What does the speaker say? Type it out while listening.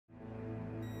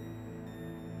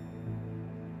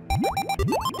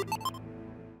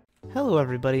Hello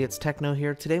everybody, it's Techno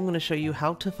here. Today I'm going to show you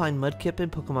how to find Mudkip in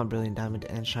Pokemon Brilliant Diamond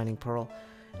and Shining Pearl.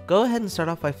 Go ahead and start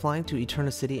off by flying to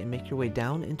Eterna City and make your way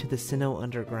down into the Sinnoh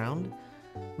Underground.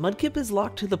 Mudkip is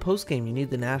locked to the post-game. You need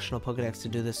the National Pokedex to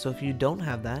do this, so if you don't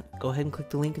have that, go ahead and click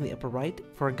the link in the upper right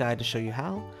for a guide to show you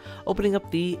how. Opening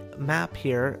up the map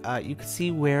here, you can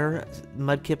see where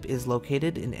Mudkip is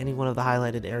located in any one of the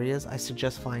highlighted areas. I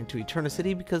suggest flying to Eterna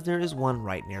City because there is one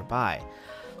right nearby.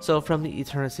 So from the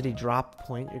Eterna City drop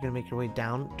point, you're going to make your way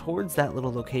down towards that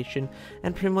little location,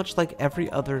 and pretty much like every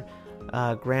other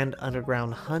Grand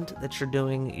Underground hunt that you're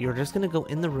doing, you're just going to go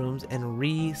in the rooms and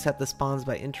reset the spawns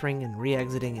by entering and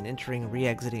re-exiting and entering and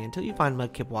re-exiting until you find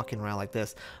Mudkip walking around like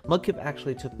this. Mudkip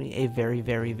actually took me a very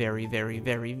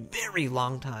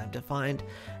long time to find,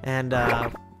 and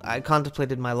I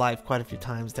contemplated my life quite a few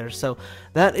times there. So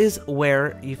that is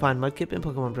where you find Mudkip in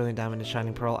Pokemon Brilliant Diamond and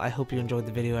Shining Pearl. I hope you enjoyed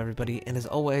the video, everybody, and as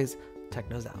always,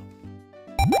 Techno's out.